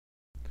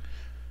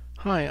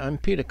Hi, I'm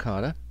Peter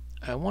Carter.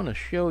 I want to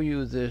show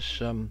you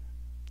this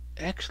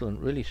excellent,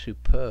 really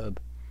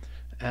superb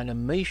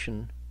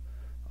animation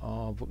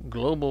of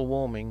global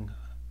warming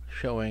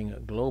showing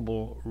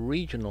global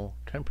regional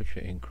temperature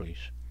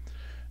increase.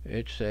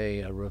 It's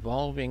a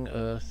revolving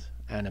Earth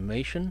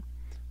animation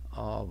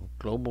of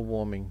global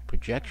warming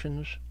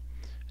projections,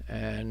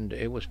 and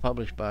it was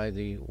published by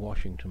the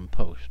Washington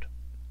Post.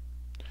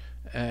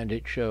 And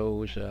it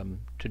shows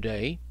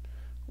today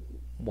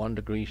 1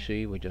 degree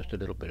C. We're just a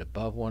little bit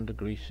above 1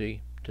 degree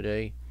C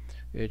today.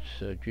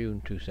 It's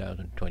June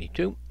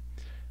 2022.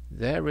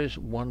 There is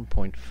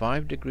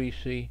 1.5 degrees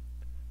C,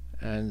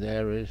 and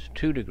there is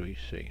 2 degrees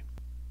C.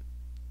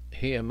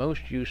 Here,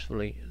 most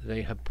usefully,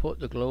 they have put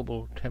the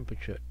global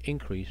temperature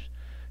increase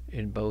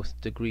in both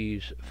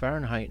degrees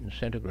Fahrenheit and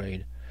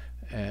centigrade,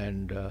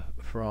 and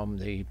from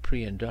the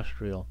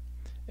pre-industrial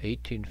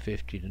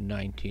 1850 to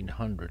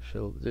 1900.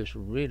 So this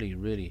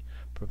really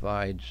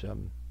provides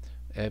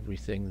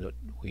everything that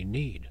we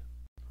need.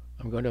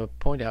 I'm going to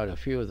point out a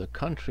few of the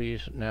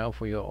countries now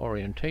for your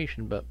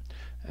orientation, but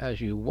as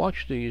you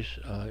watch these,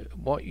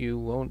 what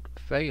you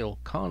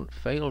can't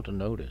fail to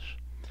notice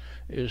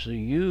is the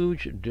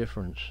huge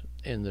difference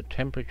in the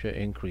temperature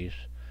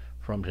increase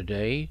from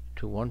today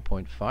to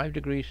 1.5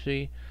 degrees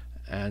C,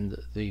 and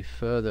the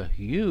further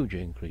huge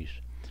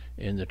increase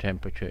in the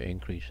temperature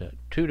increase at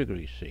 2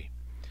 degrees C.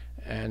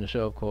 And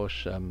so, of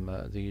course,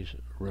 these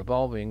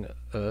revolving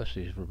Earths,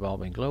 these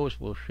revolving globes,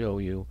 will show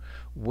you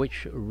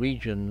which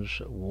regions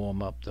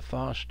warm up the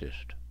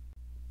fastest.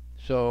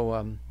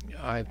 So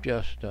I've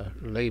just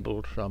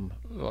labeled some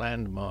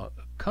landmark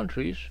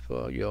countries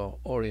for your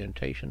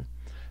orientation,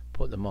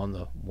 put them on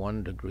the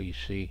 1 degree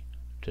C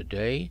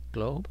today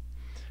globe,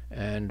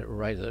 and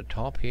right at the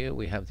top here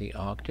we have the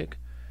Arctic,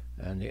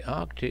 and the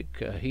Arctic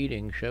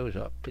heating shows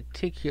up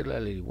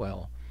particularly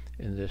well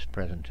in this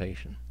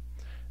presentation.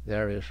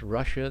 There is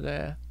Russia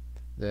there,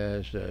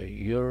 there's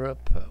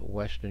Europe,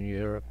 Western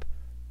Europe,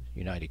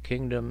 United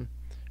Kingdom,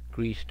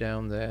 Greece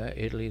down there,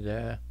 Italy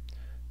there,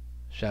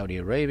 Saudi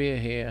Arabia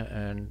here,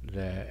 and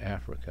there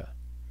Africa.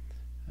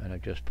 And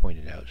I've just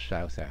pointed out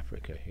South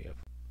Africa here.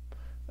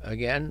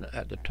 Again,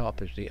 at the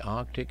top is the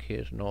Arctic.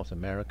 Here's North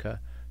America,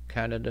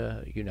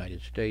 Canada,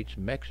 United States,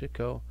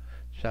 Mexico,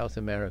 South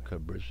America,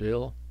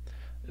 Brazil.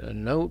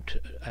 Note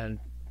and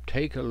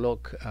take a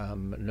look,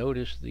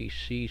 notice the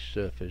sea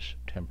surface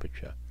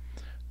temperature.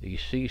 The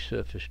sea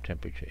surface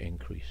temperature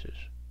increases.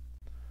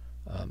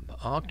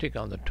 Arctic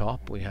on the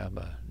top, we have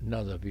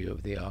another view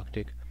of the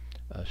Arctic.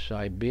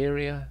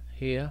 Siberia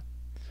here,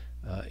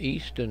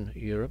 Eastern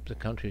Europe, the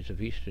countries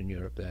of Eastern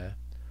Europe there,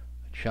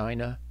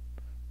 China,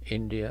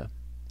 India,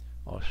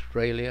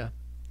 Australia,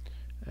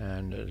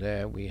 and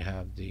there we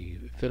have the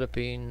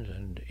Philippines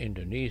and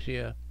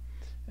Indonesia,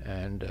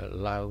 and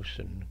Laos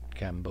and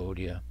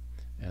Cambodia,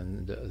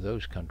 and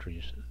those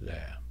countries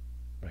there,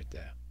 right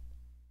there.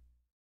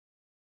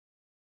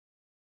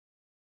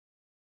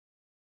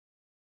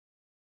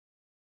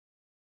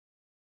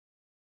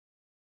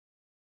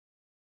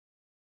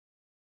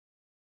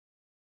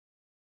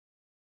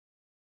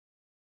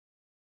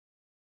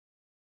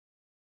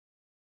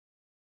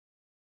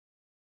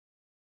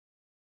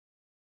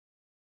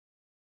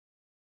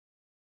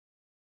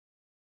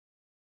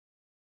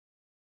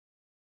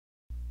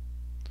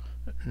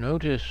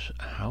 Notice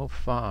how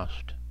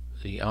fast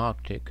the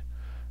Arctic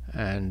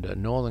and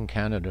northern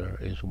Canada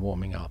is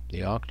warming up.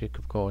 The Arctic,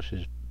 of course,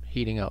 is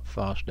heating up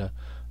faster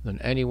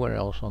than anywhere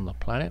else on the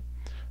planet,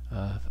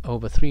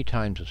 over 3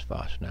 times as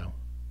fast now.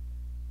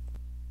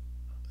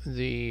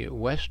 The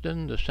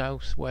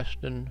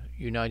southwestern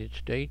United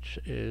States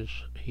is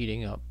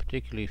heating up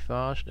particularly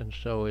fast, and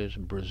so is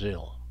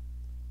Brazil.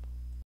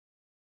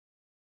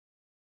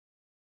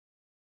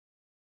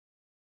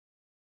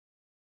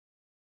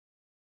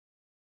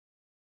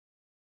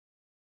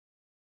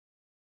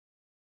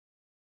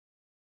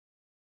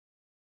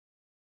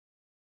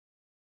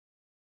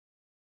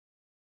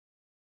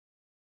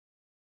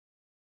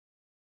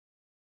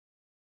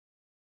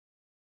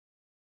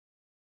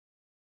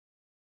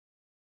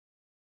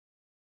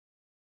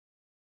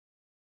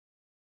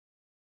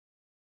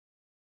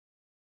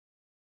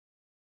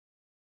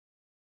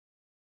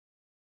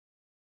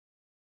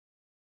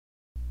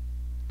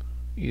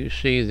 You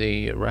see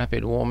the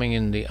rapid warming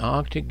in the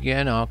Arctic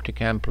again,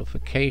 Arctic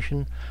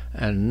amplification,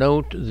 and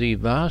note the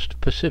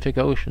vast Pacific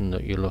Ocean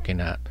that you're looking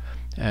at,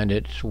 and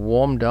it's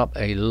warmed up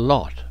a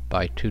lot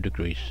by 2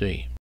 degrees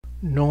C.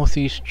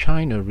 Northeast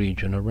China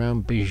region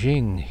around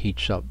Beijing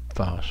heats up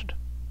fast.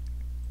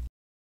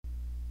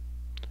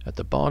 At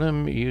the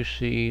bottom you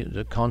see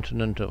the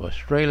continent of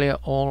Australia,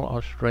 all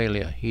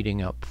Australia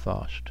heating up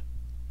fast.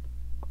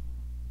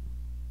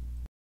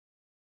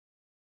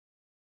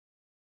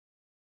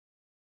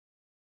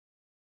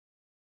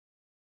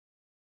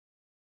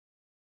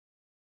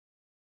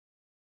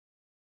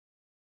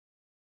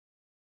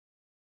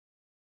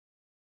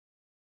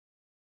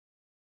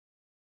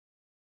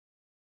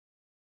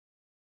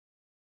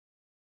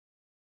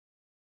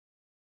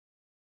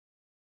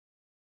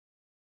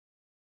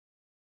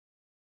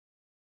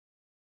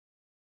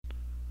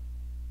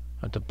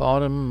 At the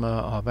bottom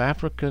of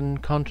African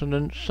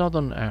continent,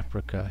 southern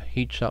Africa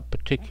heats up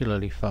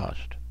particularly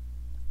fast.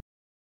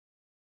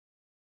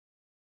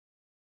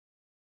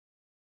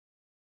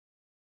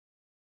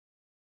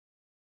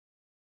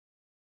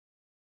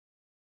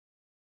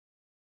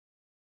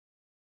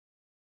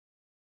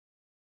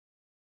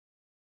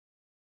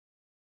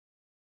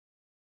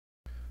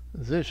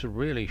 This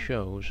really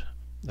shows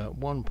that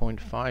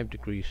 1.5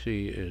 degrees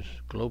C is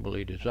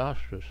globally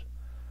disastrous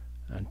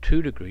and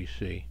 2 degrees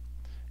C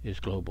is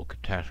global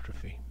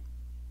catastrophe.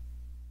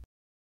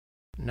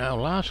 Now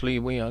lastly,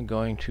 we are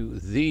going to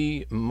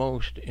the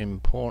most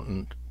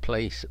important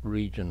place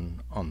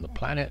region on the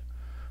planet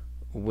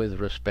with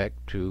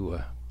respect to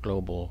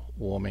global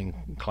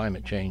warming,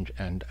 climate change,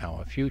 and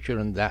our future,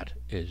 and that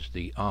is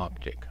the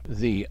Arctic.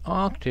 The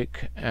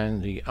Arctic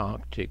and the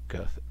Arctic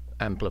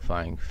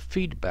amplifying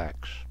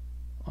feedbacks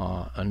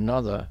are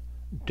another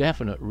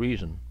definite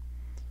reason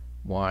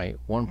why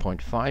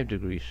 1.5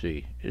 degrees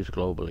C is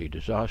globally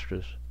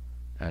disastrous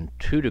and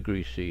 2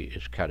 degrees C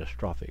is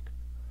catastrophic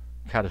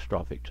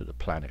to the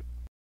planet.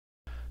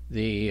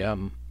 The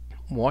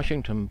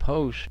Washington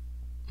Post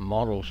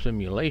model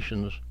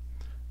simulations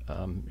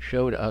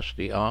showed us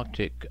the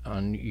Arctic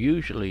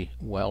unusually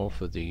well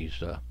for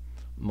these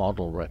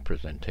model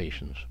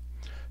representations.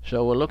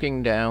 So we're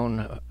looking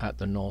down at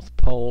the North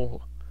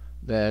Pole.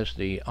 There's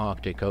the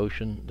Arctic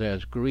Ocean.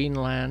 There's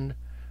Greenland.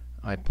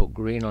 I put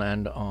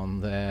Greenland on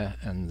there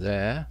and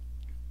there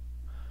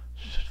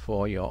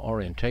for your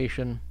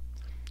orientation.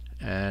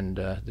 And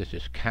this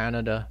is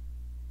Canada.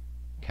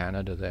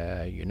 Canada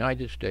there,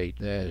 United States.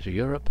 There's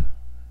Europe.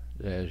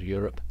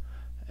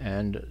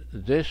 And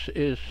this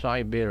is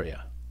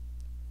Siberia.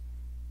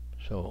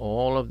 So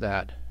all of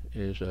that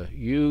is a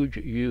huge,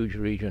 huge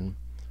region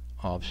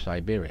of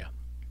Siberia.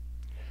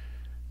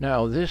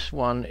 Now this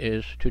one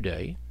is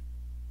today,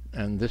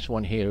 and this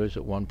one here is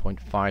at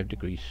 1.5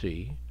 degrees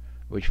C,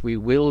 which we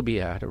will be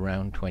at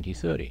around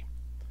 2030.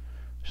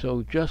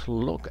 So just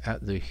look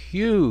at the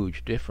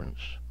huge difference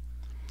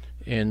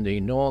in the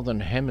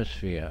northern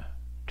hemisphere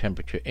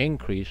temperature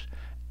increase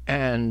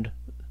and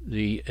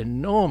the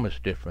enormous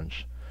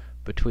difference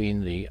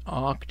between the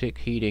Arctic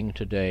heating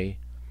today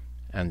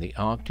and the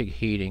Arctic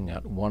heating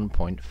at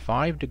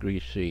 1.5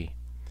 degrees C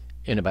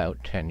in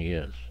about 10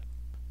 years.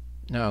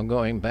 Now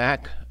going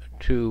back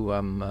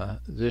to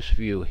this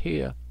view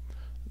here,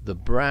 the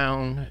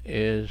brown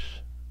is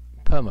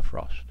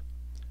permafrost.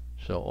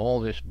 So all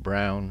this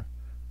brown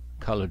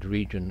colored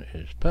region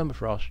is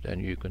permafrost,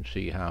 and you can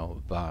see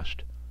how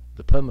vast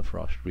the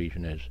permafrost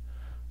region is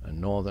in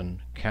northern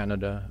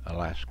Canada,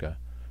 Alaska,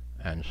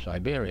 and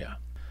Siberia.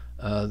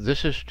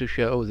 This is to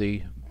show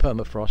the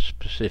permafrost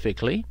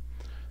specifically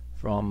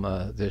from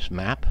this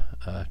map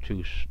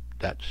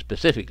that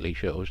specifically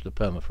shows the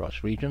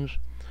permafrost regions.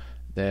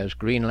 There's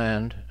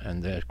Greenland,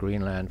 and there's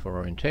Greenland for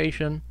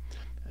orientation,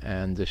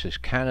 and this is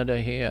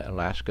Canada here,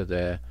 Alaska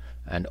there,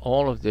 and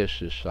all of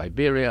this is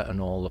Siberia,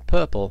 and all the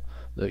purple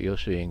that you're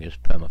seeing is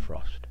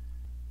permafrost.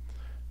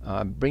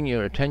 Bring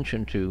your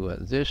attention to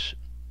this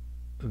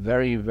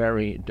very,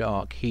 very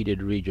dark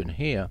heated region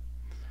here,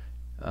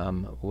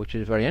 which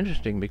is very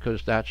interesting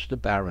because that's the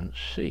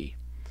Barents Sea.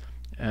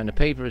 And a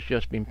paper has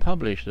just been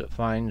published that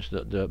finds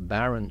that the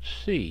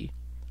Barents Sea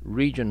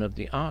region of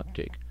the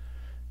Arctic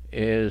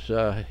is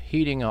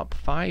heating up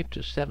 5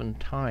 to 7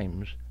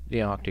 times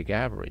the Arctic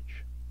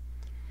average.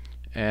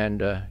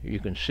 And you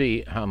can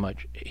see how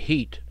much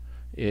heat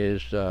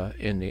is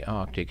in the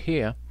Arctic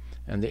here,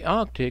 and the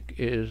Arctic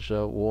is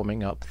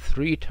warming up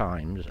 3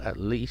 times at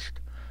least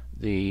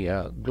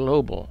the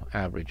global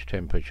average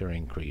temperature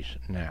increase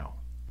now.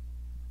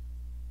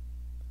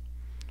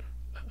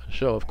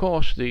 So of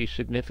course the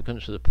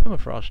significance of the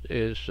permafrost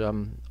is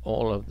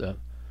all of the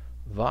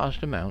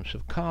vast amounts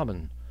of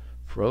carbon,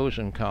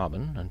 frozen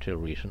carbon until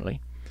recently,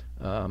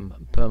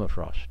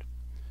 permafrost.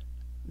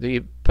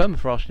 The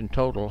permafrost in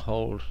total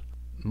holds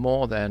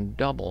more than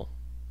double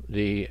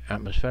the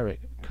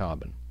atmospheric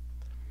carbon.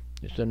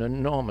 It's an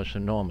enormous,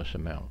 enormous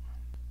amount.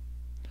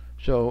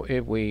 So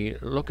if we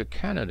look at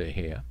Canada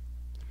here,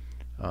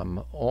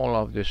 all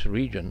of this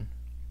region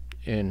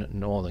in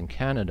northern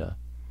Canada,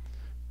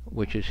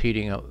 which is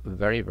heating up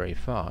very, very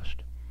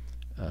fast,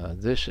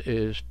 this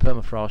is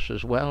permafrost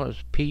as well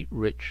as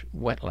peat-rich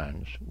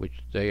wetlands, which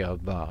they are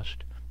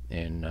vast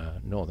in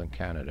northern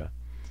Canada.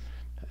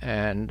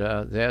 And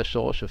their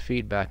source of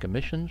feedback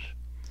emissions,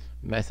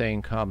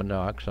 methane, carbon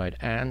dioxide,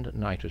 and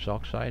nitrous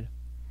oxide.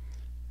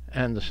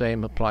 And the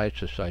same applies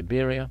to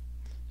Siberia.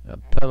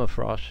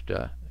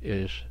 Permafrost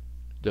is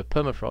the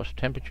permafrost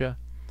temperature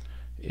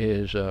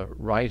is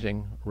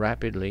rising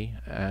rapidly,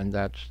 and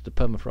that's the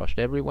permafrost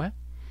everywhere.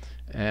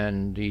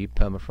 And the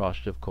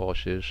permafrost, of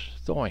course, is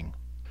thawing,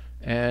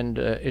 and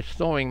it's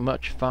thawing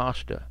much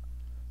faster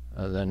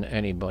than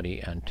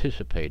anybody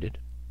anticipated.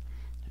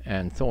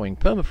 And thawing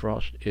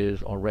permafrost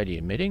is already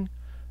emitting,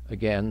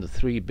 again, the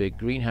 3 big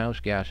greenhouse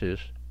gases: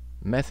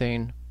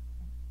 methane,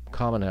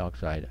 carbon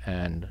dioxide,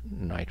 and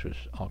nitrous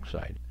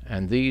oxide.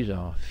 And these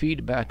are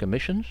feedback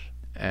emissions,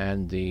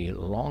 and the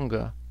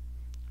longer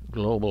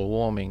global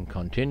warming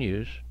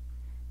continues,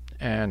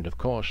 and of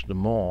course the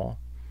more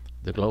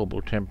the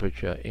global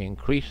temperature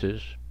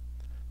increases,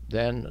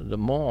 then the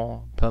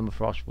more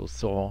permafrost will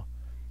thaw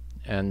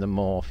and the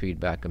more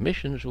feedback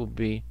emissions will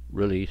be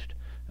released,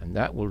 and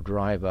that will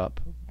drive up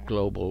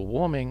global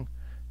warming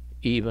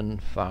even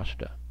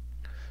faster.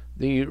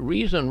 The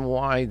reason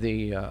why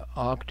the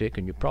Arctic,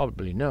 and you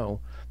probably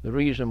know, the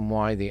reason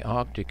why the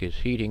Arctic is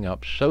heating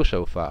up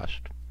so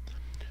fast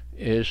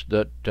is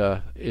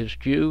that is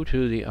due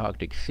to the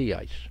Arctic sea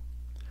ice.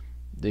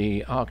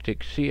 The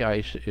Arctic sea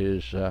ice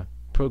is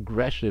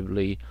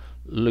progressively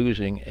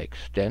losing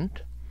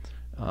extent.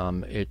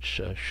 It's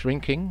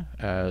shrinking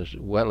as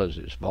well as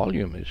its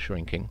volume is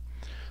shrinking,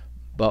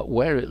 but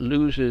where it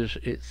loses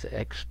its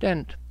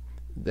extent,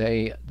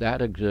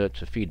 that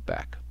exerts a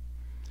feedback.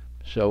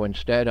 So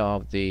instead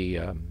of the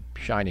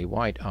shiny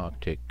white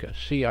Arctic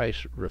sea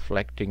ice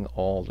reflecting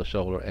all the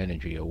solar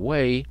energy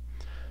away,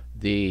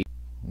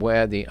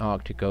 where the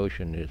Arctic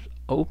Ocean is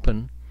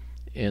open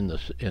in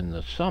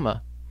the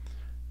summer,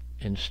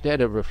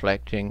 instead of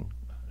reflecting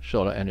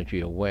solar energy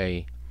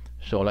away,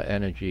 solar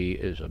energy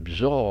is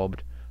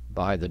absorbed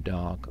by the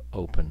dark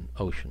open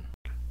ocean.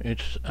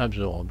 It's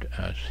absorbed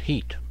as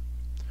heat.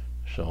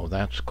 So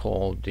that's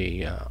called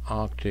the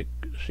Arctic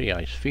sea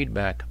ice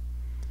feedback,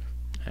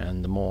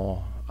 and the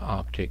more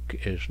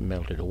Arctic is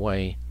melted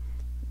away,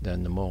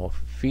 then the more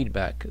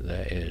feedback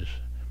there is,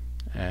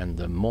 and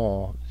the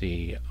more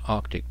the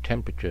Arctic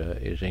temperature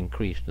is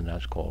increased, and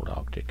that's called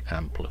Arctic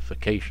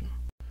amplification.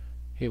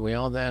 Here we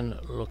are then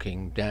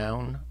looking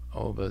down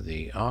over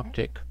the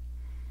Arctic,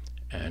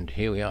 and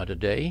here we are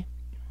today.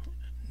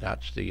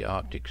 That's the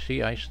Arctic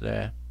sea ice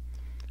there,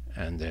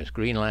 and there's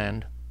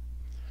Greenland,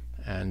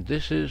 and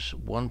this is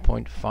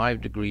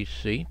 1.5 degrees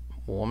C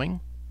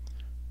warming.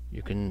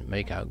 You can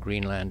make out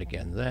Greenland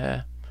again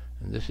there,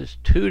 and this is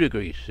 2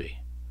 degrees C,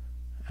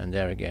 and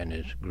there again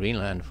is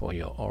Greenland for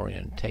your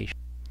orientation.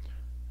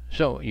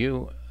 So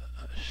you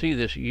see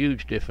this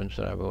huge difference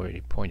that I've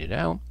already pointed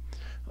out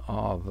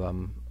of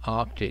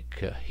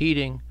Arctic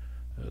heating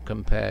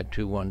compared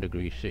to 1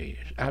 degree C.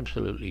 It's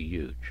absolutely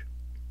huge.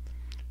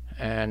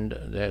 And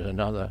there's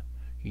another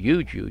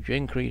huge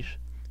increase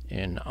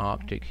in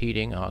Arctic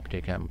heating,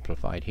 Arctic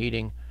amplified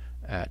heating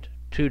at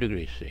 2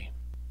 degrees C.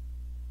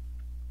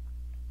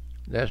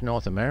 There's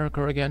North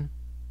America again.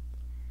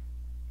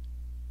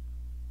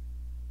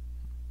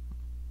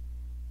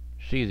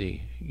 See the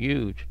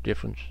huge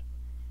difference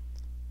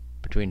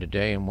between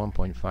today and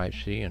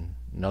 1.5 C, and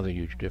another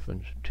huge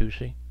difference, 2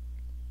 C.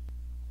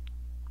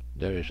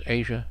 There is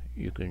Asia.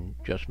 You can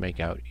just make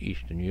out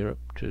Eastern Europe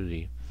to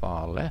the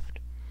far left,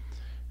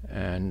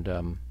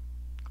 and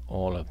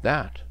all of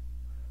that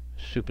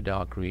super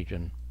dark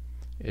region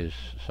is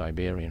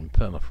Siberian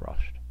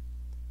permafrost.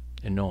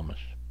 Enormous.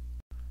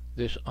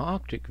 This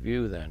Arctic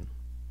view then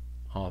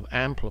of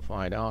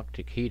amplified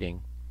Arctic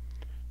heating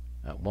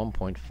at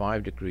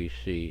 1.5 degrees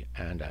C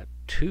and at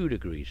 2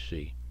 degrees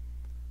C,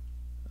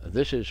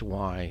 this is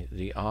why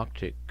the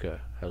Arctic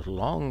has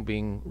long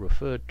been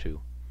referred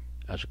to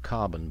as a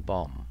carbon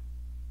bomb.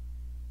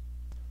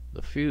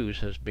 The fuse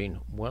has been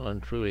well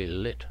and truly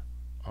lit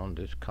on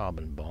this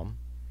carbon bomb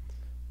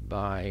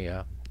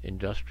by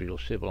industrial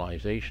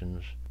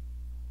civilizations,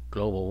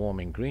 global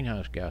warming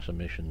greenhouse gas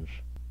emissions,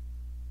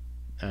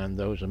 and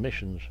those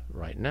emissions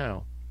right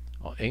now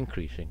are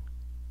increasing,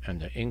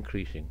 and they're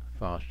increasing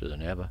faster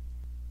than ever,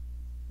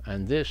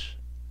 and this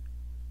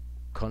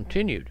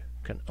continued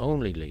can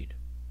only lead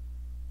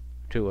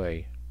to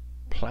a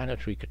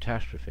planetary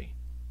catastrophe,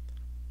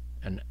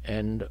 an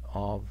end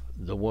of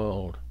the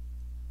world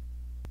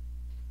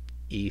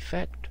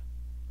effect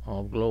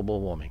of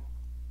global warming,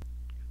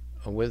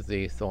 with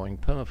the thawing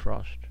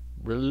permafrost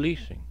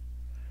releasing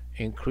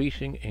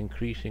increasing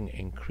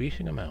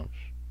amounts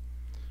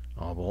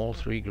of all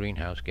three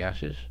greenhouse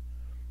gases,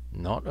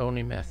 not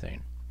only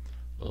methane,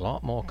 a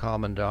lot more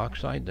carbon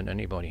dioxide than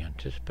anybody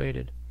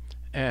anticipated,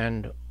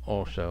 and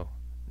also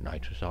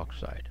nitrous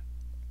oxide,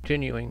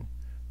 continuing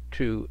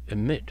to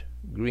emit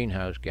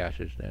greenhouse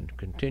gases and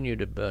continue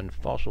to burn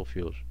fossil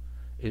fuels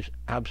is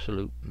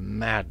absolute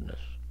madness.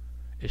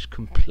 It's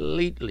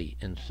completely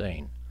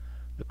insane.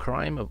 The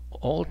crime of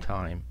all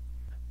time,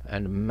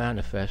 and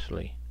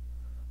manifestly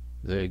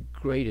the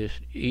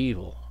greatest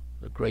evil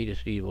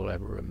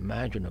ever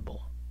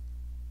imaginable.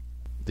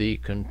 The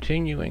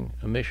continuing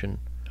emission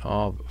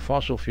of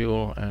fossil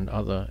fuel and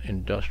other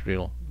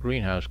industrial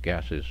greenhouse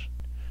gases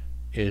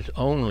is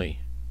only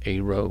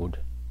a road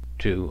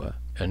to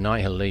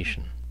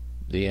annihilation,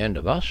 the end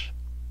of us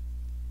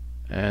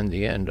and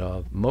the end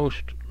of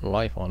most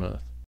life on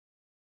Earth.